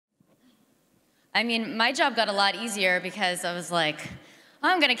I mean, my job got a lot easier because I was like, oh,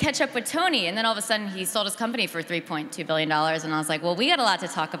 I'm going to catch up with Tony. And then all of a sudden, he sold his company for $3.2 billion. And I was like, well, we got a lot to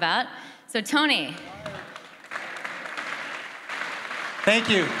talk about. So, Tony. Thank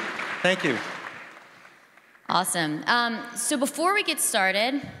you. Thank you. Awesome. So before we get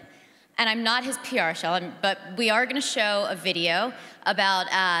started, and I'm not his PR shell, but we are going to show a video about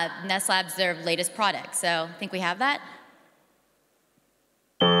Nest Labs, their latest product. So I think we have that.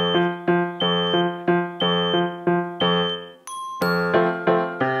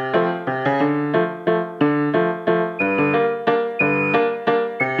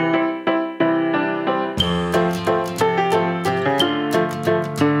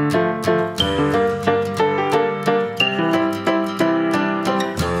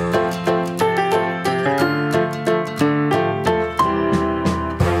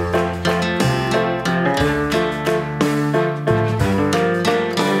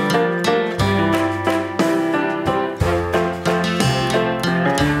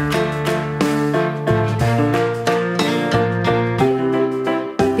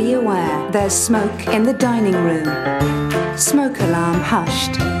 There's smoke in the dining room. Smoke alarm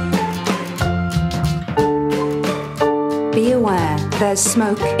hushed. Be aware, there's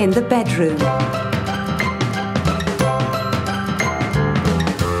smoke in the bedroom.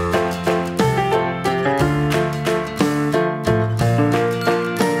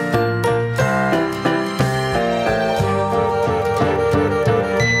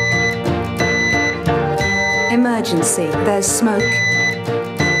 Emergency, there's smoke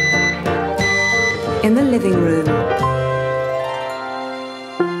in the living room.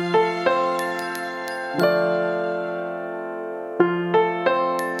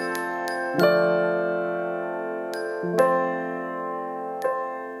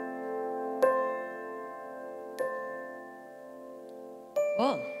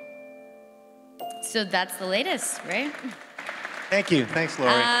 Cool. So that's the latest, right? Thank you. Thanks,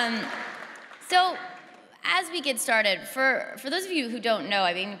 Laurie. So as we get started, for those of you who don't know,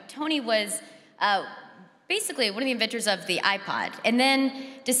 I mean, Tony was basically one of the inventors of the iPod, and then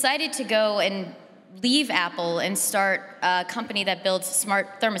decided to go and leave Apple and start a company that builds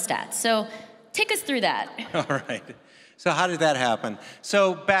smart thermostats. So take us through that. All right. So how did that happen?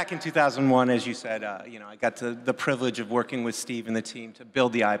 So back in 2001, as you said, I got the privilege of working with Steve and the team to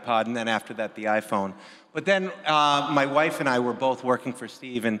build the iPod, and then after that, the iPhone. But then my wife and I were both working for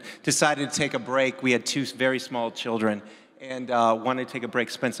Steve and decided to take a break. We had two very small children, and wanted to take a break,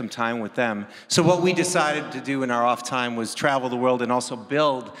 spend some time with them. So what we decided to do in our off time was travel the world and also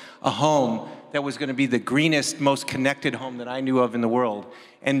build a home that was going to be the greenest, most connected home that I knew of in the world.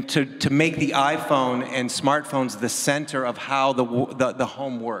 And to make the iPhone and smartphones the center of how the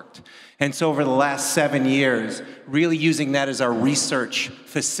home worked. And so over the last 7 years, really using that as our research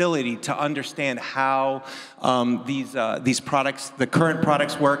facility to understand how these products, the current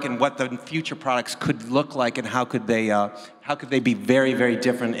products work, and what the future products could look like, and how could they be very, very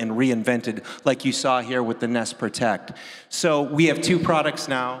different and reinvented, like you saw here with the Nest Protect. So we have two products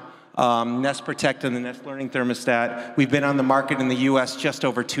now. Nest Protect and the Nest Learning Thermostat. We've been on the market in the US just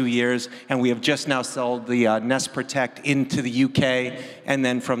over 2 years, and we have just now sold the Nest Protect into the UK, and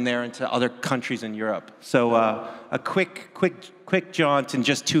then from there into other countries in Europe. So a quick jaunt in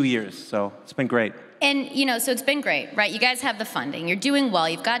just 2 years, so it's been great. And, so it's been great, right? You guys have the funding, you're doing well,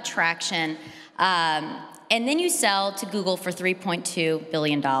 you've got traction, and then you sell to Google for $3.2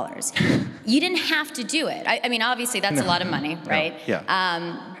 billion. You didn't have to do it. I mean, obviously, that's a lot of money, right? No.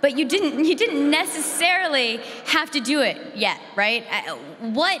 Yeah. But you didn't necessarily have to do it yet, right?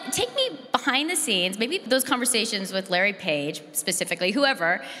 Take me behind the scenes, maybe those conversations with Larry Page, specifically,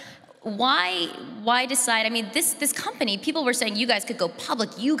 whoever. Why decide? I mean, this company, people were saying you guys could go public,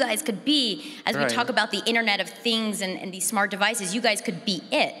 you guys could be, as we talk about the Internet of Things and these smart devices, you guys could be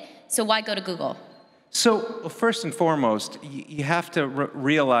it. So why go to Google? So first and foremost, you have to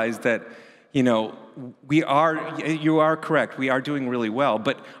realize that, you are correct, we are doing really well,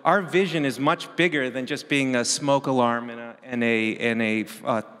 but our vision is much bigger than just being a smoke alarm and a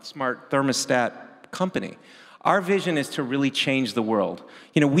smart thermostat company. Our vision is to really change the world.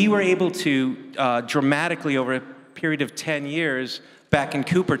 We were able to dramatically, over a period of 10 years, back in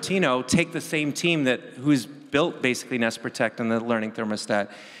Cupertino, take the same team who's built basically Nest Protect and the Learning Thermostat,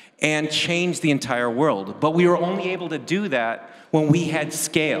 and change the entire world. But we were only able to do that when we had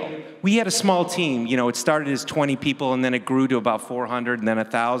scale. We had a small team. It started as 20 people, and then it grew to about 400, and then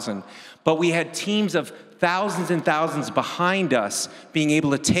 1,000. But we had teams of thousands and thousands behind us being able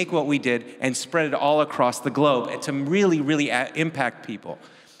to take what we did and spread it all across the globe and to really, really impact people.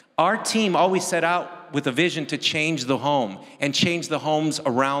 Our team always set out with a vision to change the home and change the homes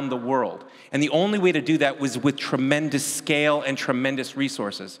around the world. And the only way to do that was with tremendous scale and tremendous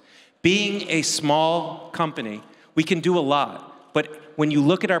resources. Being a small company, we can do a lot. But when you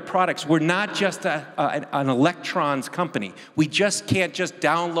look at our products, we're not just an electrons company. We just can't just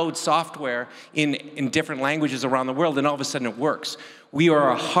download software in different languages around the world and all of a sudden it works. We are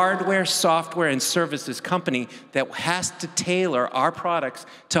a hardware, software, and services company that has to tailor our products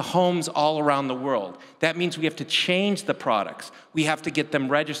to homes all around the world. That means we have to change the products. We have to get them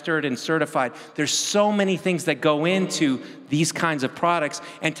registered and certified. There's so many things that go into these kinds of products,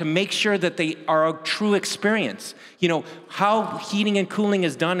 and to make sure that they are a true experience. You know, how heating and cooling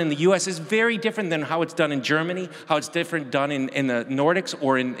is done in the US is very different than how it's done in Germany, how it's different done in the Nordics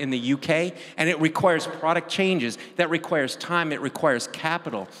or in the UK, and it requires product changes. That requires time, it requires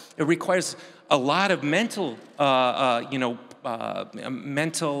capital. It requires a lot of mental,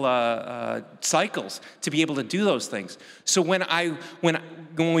 cycles to be able to do those things. So when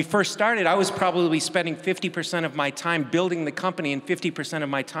we first started, I was probably spending 50% of my time building the company and 50% of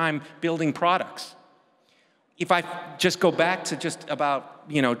my time building products. If I just go back to just about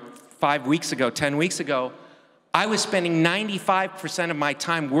 5 weeks ago, 10 weeks ago, I was spending 95% of my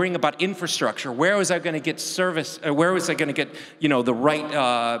time worrying about infrastructure. Where was I going to get service? Where was I going to get, the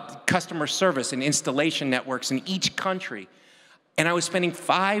right customer service and installation networks in each country? And I was spending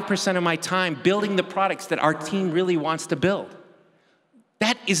 5% of my time building the products that our team really wants to build.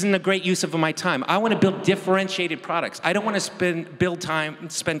 That isn't a great use of my time. I want to build differentiated products. I don't want to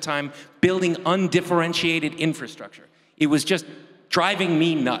spend time building undifferentiated infrastructure. It was just driving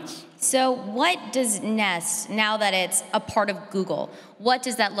me nuts. So what does Nest, now that it's a part of Google, what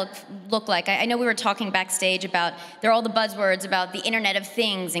does that look like? I know we were talking backstage about, there are all the buzzwords about the Internet of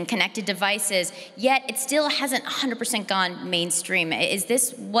Things and connected devices, yet it still hasn't 100% gone mainstream. Is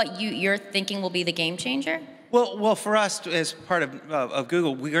this what you're thinking will be the game changer? Well, for us, as part of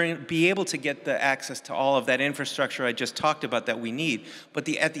Google, we're going to be able to get the access to all of that infrastructure I just talked about that we need. But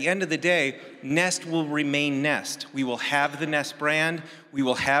at the end of the day, Nest will remain Nest. We will have the Nest brand. We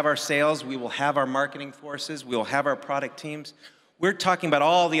will have our sales. We will have our marketing forces. We will have our product teams. We're talking about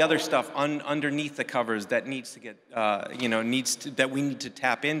all the other stuff underneath the covers that needs to get, that we need to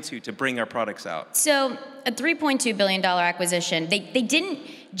tap into to bring our products out. So a $3.2 billion acquisition, they didn't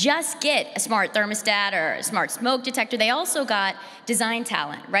just get a smart thermostat or a smart smoke detector, they also got design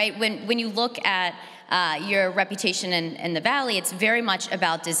talent, right? When you look at your reputation in the Valley, it's very much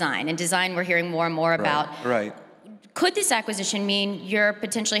about design. And design we're hearing more and more about. Right. Could this acquisition mean you're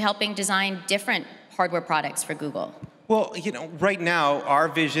potentially helping design different hardware products for Google? Well, right now, our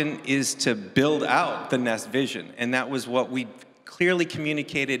vision is to build out the Nest vision. And that was what we clearly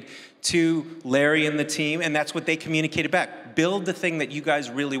communicated to Larry and the team, and that's what they communicated back. Build the thing that you guys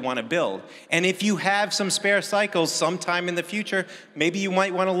really want to build. And if you have some spare cycles sometime in the future, maybe you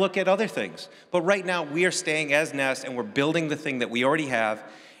might want to look at other things. But right now, we are staying as Nest, and we're building the thing that we already have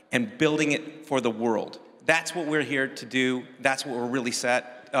and building it for the world. That's what we're here to do. That's what we're really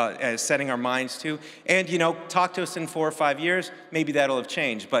setting our minds to. And talk to us in 4 or 5 years, maybe that'll have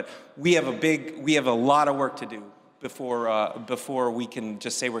changed. But we have a lot of work to do before we can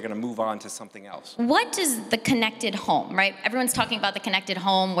just say we're going to move on to something else. What does the connected home, right? Everyone's talking about the connected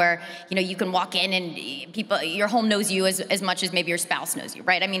home where you can walk in and your home knows you as much as maybe your spouse knows you,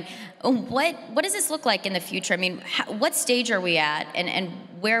 right? I mean, what does this look like in the future? I mean, what stage are we at, and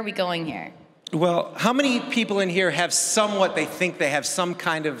where are we going here? Well, how many people in here have they think they have some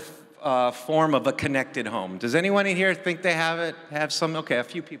kind of form of a connected home? Does anyone in here think they have some? Okay, a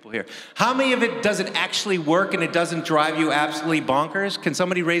few people here. How many of it does it actually work and it doesn't drive you absolutely bonkers? Can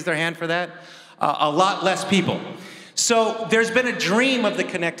somebody raise their hand for that? A lot less people. So there's been a dream of the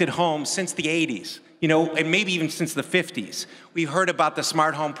connected home since the 80s. And maybe even since the 50s. We've heard about the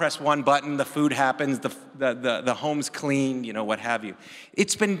smart home, press one button, the food happens, the home's clean, what have you.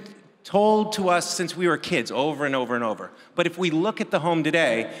 It's been told to us since we were kids over and over and over. But if we look at the home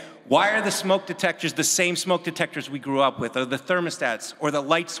today, why are the smoke detectors the same smoke detectors we grew up with, or the thermostats, or the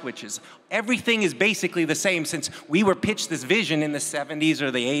light switches? Everything is basically the same since we were pitched this vision in the 70s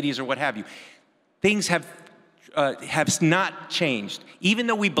or the 80s or what have you. Things have not changed. Even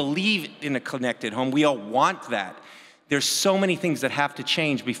though we believe in a connected home, we all want that. There's so many things that have to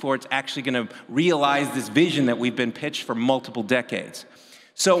change before it's actually going to realize this vision that we've been pitched for multiple decades.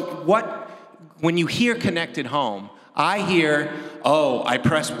 So when you hear connected home, I hear, oh, I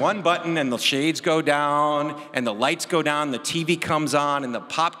press one button and the shades go down and the lights go down, the TV comes on and the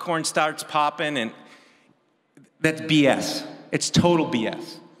popcorn starts popping, and that's BS. It's total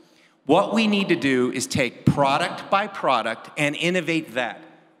BS. What we need to do is take product by product and innovate that.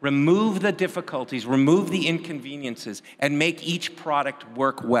 remove the difficulties, remove the inconveniences, and make each product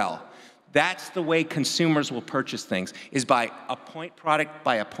work well. That's the way consumers will purchase things, is by a point product,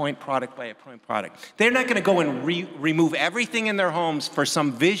 by a point product, by a point product. They're not gonna go and remove everything in their homes for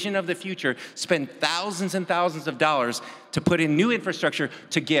some vision of the future, spend thousands and thousands of dollars to put in new infrastructure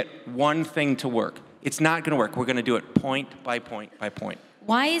to get one thing to work. It's not gonna work. We're gonna do it point by point by point.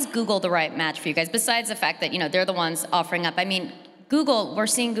 Why is Google the right match for you guys, besides the fact that, you know, they're the ones offering up? I mean, Google, we're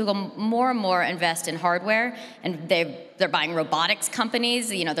seeing Google more and more invest in hardware, and they're buying robotics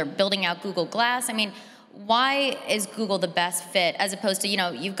companies, you know, they're building out Google Glass. I mean, why is Google the best fit, as opposed to, you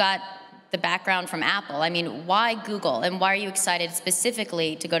know, you've got the background from Apple. I mean, why Google, and why are you excited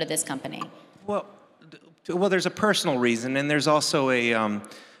specifically to go to this company? Well, there's a personal reason, and there's also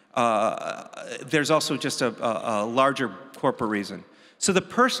just a larger corporate reason. So the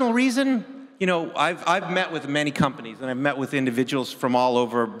personal reason, you know, I've met with many companies, and I've met with individuals from all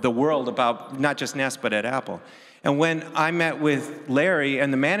over the world about not just Nest, but at Apple. And when I met with Larry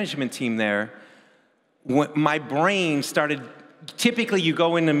and the management team there, my brain started, typically you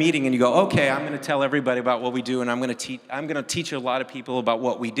go in a meeting and you go, okay, I'm gonna tell everybody about what we do, and I'm gonna teach a lot of people about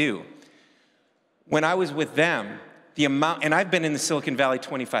what we do. When I was with them, the amount, and I've been in the Silicon Valley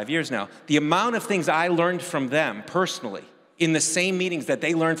 25 years now, the amount of things I learned from them personally, in the same meetings that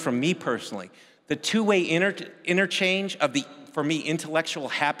they learned from me personally, the two-way interchange of the, for me, intellectual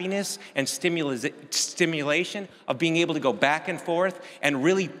happiness and stimulation of being able to go back and forth and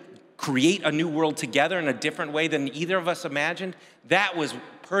really create a new world together in a different way than either of us imagined, that was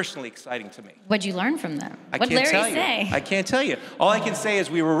personally exciting to me. What'd you learn from them? I What'd Larry say? I can't tell you. All I can say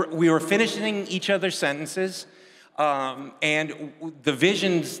is we were finishing each other's sentences, and the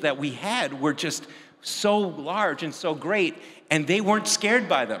visions that we had were just so large and so great, and they weren't scared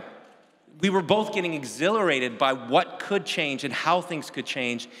by them. We were both getting exhilarated by what could change and how things could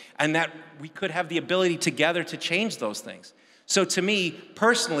change, and that we could have the ability together to change those things. So to me,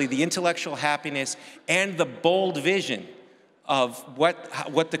 personally, the intellectual happiness and the bold vision of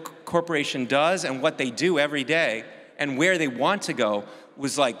what the corporation does and what they do every day and where they want to go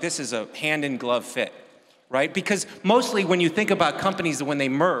was like, this is a hand-in-glove fit, right? Because mostly when you think about companies, when they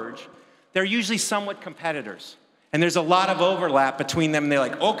merge, they're usually somewhat competitors. And there's a lot of overlap between them. And they're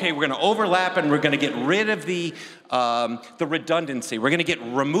like, okay, we're gonna overlap and we're gonna get rid of the redundancy. We're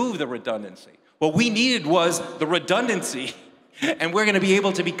gonna remove the redundancy. What we needed was the redundancy, and we're gonna be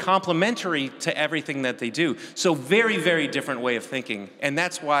able to be complementary to everything that they do. So very, very different way of thinking. And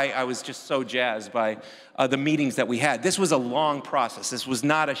that's why I was just so jazzed by the meetings that we had. This was a long process. This was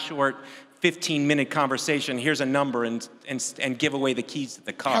not a short 15-minute conversation, here's a number, and give away the keys to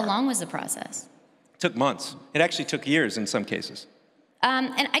the car. How long was the process? It took months. It actually took years in some cases.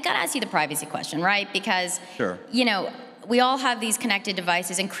 And I gotta ask you the privacy question, right? Because, sure, you know, we all have these connected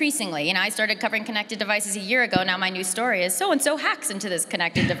devices increasingly. You know, I started covering connected devices a year ago. Now my new story is so-and-so hacks into this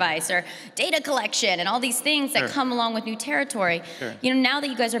connected device, or data collection, and all these things that sure, come along with new territory. Sure. You know, now that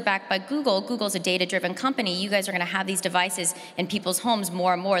you guys are backed by Google, Google's a data-driven company, you guys are gonna have these devices in people's homes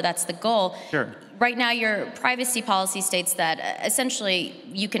more and more. That's the goal. Sure. Right now, your privacy policy states that essentially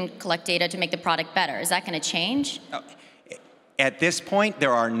you can collect data to make the product better. Is that gonna change? At this point,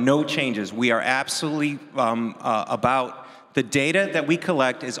 there are no changes. We are absolutely about the data that we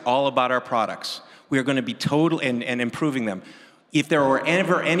collect is all about our products. We are going to be total and improving them. If there were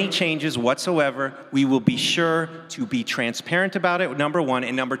ever any changes whatsoever, we will be sure to be transparent about it, number one,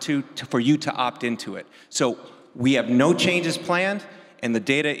 and number two, for you to opt into it. So we have no changes planned, and the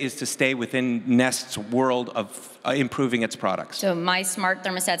data is to stay within Nest's world of improving its products. So my smart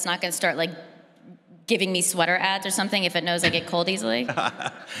thermostat's not going to start like giving me sweater ads or something if it knows I get cold easily?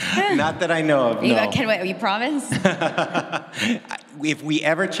 Not that I know of, no. You promise? If we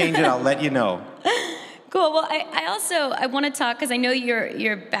ever change it, I'll let you know. Cool. Well, I want to talk, because I know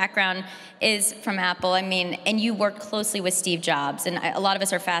your background is from Apple. I mean, and you worked closely with Steve Jobs, and a lot of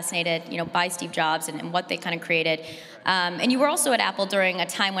us are fascinated, you know, by Steve Jobs and what they kind of created. And you were also at Apple during a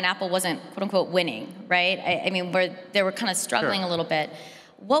time when Apple wasn't, quote unquote, winning, right? I mean, where they were kind of struggling, sure, a little bit.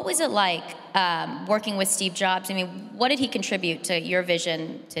 What was it like working with Steve Jobs? I mean, what did he contribute to your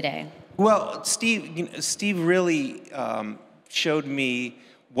vision today? Well, Steve really showed me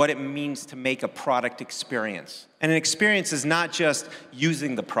what it means to make a product experience. And an experience is not just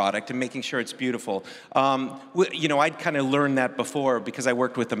using the product and making sure it's beautiful. You know, I'd kind of learned that before because I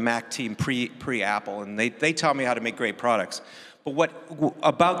worked with the Mac team pre-Apple, and they taught me how to make great products. But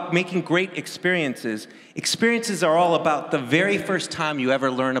about making great experiences, experiences are all about the very first time you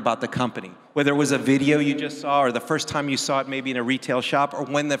ever learn about the company. Whether it was a video you just saw, or the first time you saw it maybe in a retail shop, or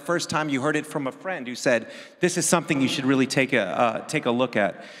when the first time you heard it from a friend who said, this is something you should really take a look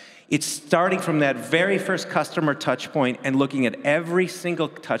at. It's starting from that very first customer touch point and looking at every single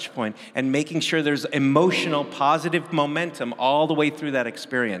touch point and making sure there's emotional, positive momentum all the way through that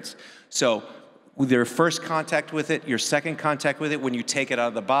experience. So with your first contact with it, your second contact with it, when you take it out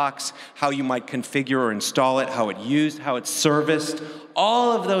of the box, how you might configure or install it, how it's used, how it's serviced,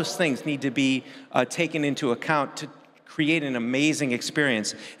 all of those things need to be taken into account to create an amazing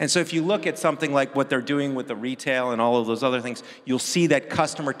experience. And so if you look at something like what they're doing with the retail and all of those other things, you'll see that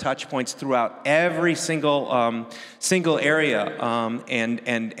customer touch points throughout every single area,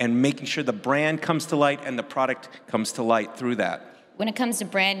 and making sure the brand comes to light and the product comes to light through that. When it comes to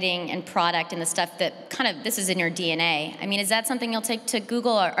branding and product and the stuff that kind of, this is in your DNA, I mean, is that something you'll take to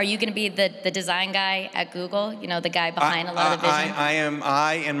Google? Or are you going to be the design guy at Google? You know, the guy behind a lot of the vision?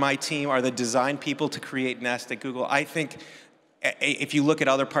 I and my team are the design people to create Nest at Google. I think if you look at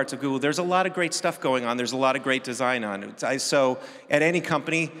other parts of Google, there's a lot of great stuff going on. There's a lot of great design on it. So at any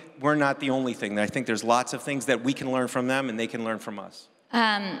company, we're not the only thing. I think there's lots of things that we can learn from them and they can learn from us.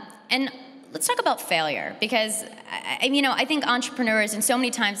 And let's talk about failure, because I think entrepreneurs, and so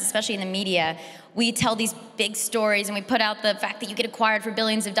many times, especially in the media, we tell these big stories and we put out the fact that you get acquired for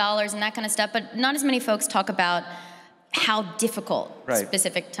billions of dollars and that kind of stuff, but not as many folks talk about how difficult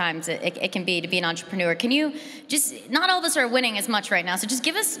specific times it can be to be an entrepreneur. Can you just, not all of us are winning as much right now, so just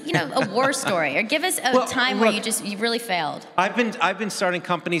give us, a war story, or give us a time where you really failed. I've been starting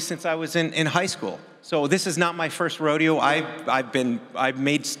companies since I was in high school. So this is not my first rodeo. I've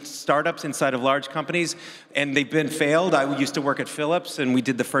made startups inside of large companies, and they've been failed. I used to work at Philips, and we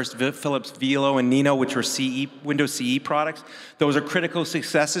did the first Philips Velo and Nino, which were Windows CE products. Those are critical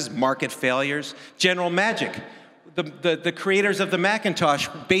successes, market failures. General Magic, the creators of the Macintosh,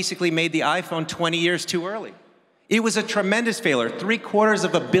 basically made the iPhone 20 years too early. It was a tremendous failure.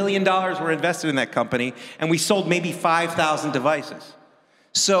 $750 million were invested in that company, and we sold maybe 5,000 devices.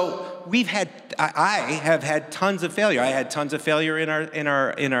 So I have had tons of failure. I had tons of failure in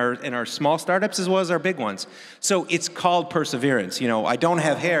our small startups as well as our big ones. So it's called perseverance. I don't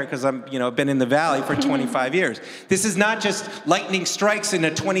have hair because I've been in the Valley for 25 years. This is not just lightning strikes and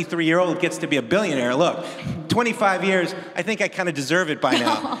a 23-year-old gets to be a billionaire. Look, 25 years, I think I kind of deserve it by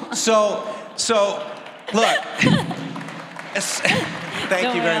now. So look,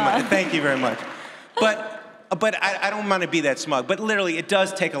 thank you very much. Thank you very much. But I don't want to be that smug. But literally, it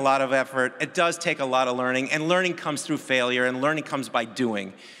does take a lot of effort. It does take a lot of learning. And learning comes through failure. And learning comes by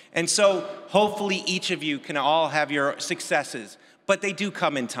doing. And so hopefully each of you can all have your successes. But they do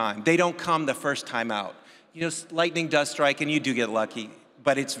come in time. They don't come the first time out. Lightning does strike and you do get lucky.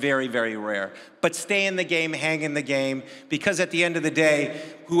 But it's very, very rare. But stay in the game, hang in the game. Because at the end of the day,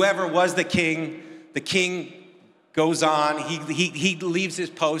 whoever was the king goes on, he leaves his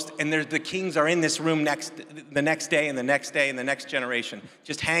post, and the kings are in this room the next day and the next day and the next generation.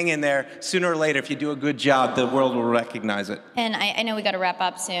 Just hang in there. Sooner or later, if you do a good job, the world will recognize it. And I know we got to wrap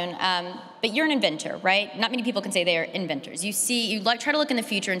up soon, but you're an inventor, right? Not many people can say they are inventors. You try to look in the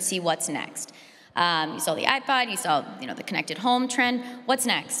future and see what's next. You saw the iPod, you saw the connected home trend. What's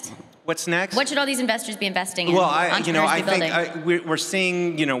next? What's next? What should all these investors be investing in? Well, I think we're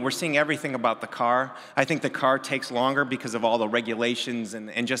seeing everything about the car. I think the car takes longer because of all the regulations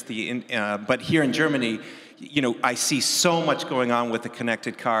and just but here in Germany, I see so much going on with the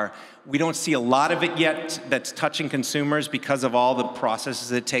connected car. We don't see a lot of it yet that's touching consumers because of all the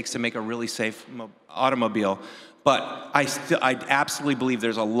processes it takes to make a really safe automobile. But I absolutely believe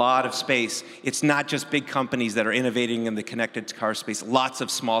there's a lot of space. It's not just big companies that are innovating in the connected car space, lots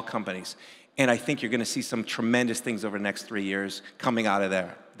of small companies. And I think you're going to see some tremendous things over the next 3 years coming out of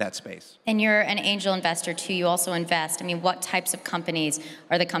that space. And you're an angel investor, too. You also invest. I mean, what types of companies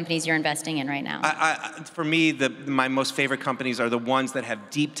are the companies you're investing in right now? For me, my most favorite companies are the ones that have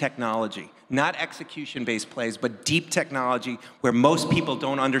deep technology. Not execution-based plays, but deep technology where most people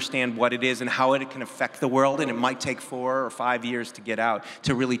don't understand what it is and how it can affect the world, and it might take 4 or 5 years to get out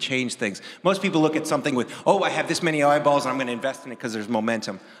to really change things. Most people look at something with, I have this many eyeballs, and I'm going to invest in it because there's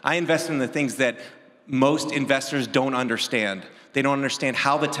momentum. I invest in the things that most investors don't understand. They don't understand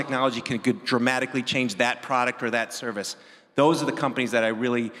how the technology can dramatically change that product or that service. Those are the companies that I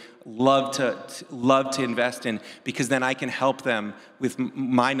really love to invest in, because then I can help them with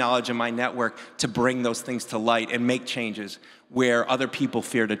my knowledge and my network to bring those things to light and make changes where other people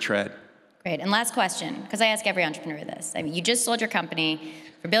fear to tread. Great. And last question, because I ask every entrepreneur this. I mean, you just sold your company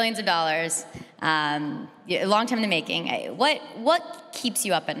for billions of dollars, a long time in the making. What keeps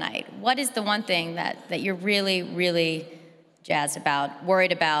you up at night? What is the one thing that you're really, really jazzed about,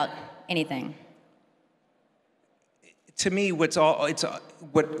 worried about, anything? To me, what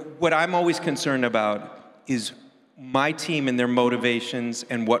I'm always concerned about is my team and their motivations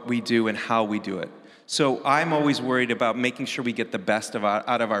and what we do and how we do it. So I'm always worried about making sure we get the best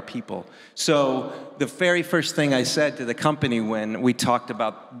out of our people. So the very first thing I said to the company when we talked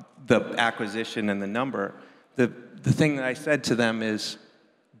about the acquisition and the number, the thing that I said to them is,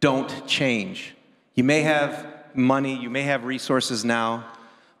 don't change. You may have money, you may have resources now,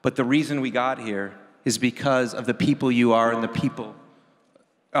 but the reason we got here is because of the people you are and the people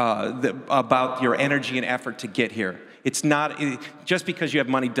about your energy and effort to get here. It's not, just because you have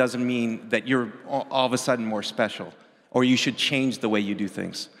money doesn't mean that you're all of a sudden more special, or you should change the way you do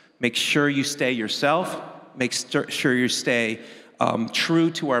things. Make sure you stay yourself, make sure you stay true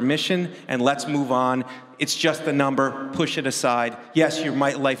to our mission, and let's move on. It's just a number, push it aside. Yes, your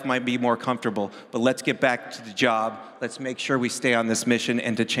life might be more comfortable, but let's get back to the job. Let's make sure we stay on this mission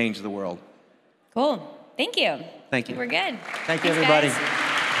and to change the world. Cool. Thank you. Thank you. We're good. Thank you, Thanks, everybody. guys.